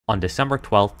On December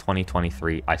 12th,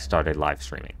 2023, I started live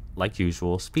streaming. Like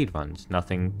usual, speedruns,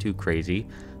 nothing too crazy,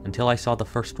 until I saw the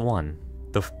first one.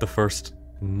 The first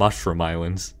mushroom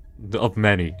islands of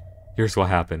many. Here's what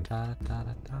happened.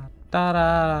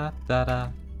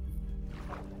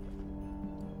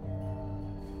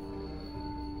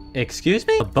 Excuse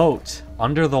me? A boat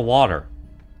under the water.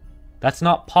 That's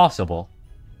not possible.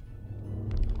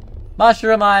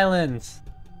 Mushroom islands!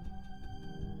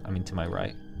 I mean, to my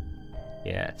right.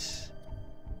 Yes.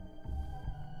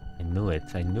 I knew it.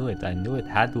 I knew it. I knew it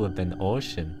had to have been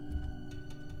ocean.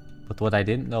 But what I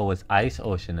didn't know was ice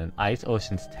ocean, and ice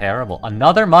ocean's terrible.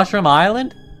 Another mushroom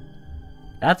island?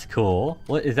 That's cool.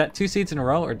 What is that, 2 seeds in a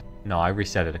row? Or no, I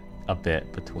reset it a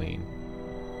bit between.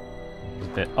 A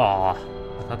bit. Oh, I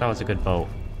thought that was a good vote.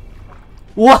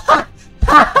 What?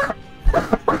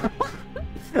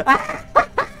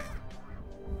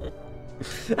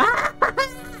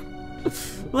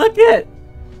 Look it.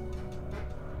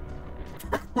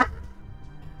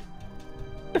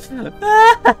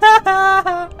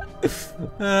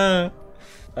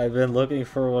 I've been looking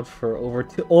for one for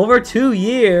over two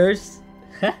years.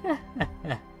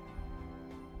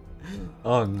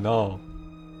 Oh no.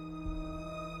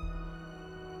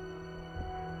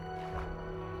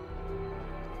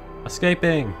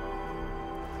 Escaping.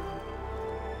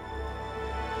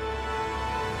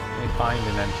 Let me find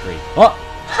an entry. Oh!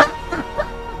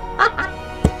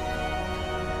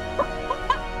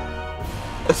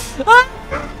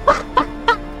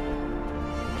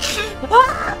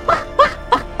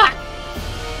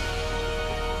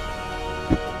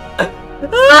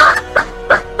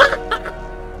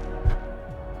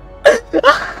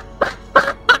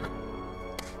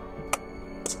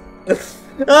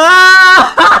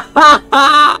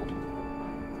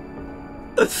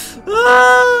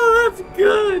 Oh, that's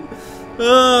good.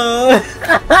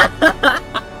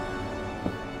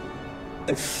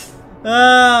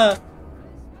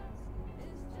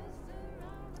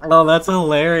 Oh, that's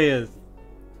hilarious.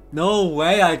 No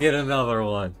way I get another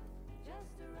one.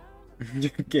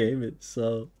 Your game is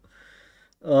so...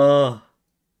 Oh.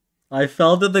 I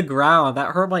fell to the ground.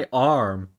 That hurt my arm.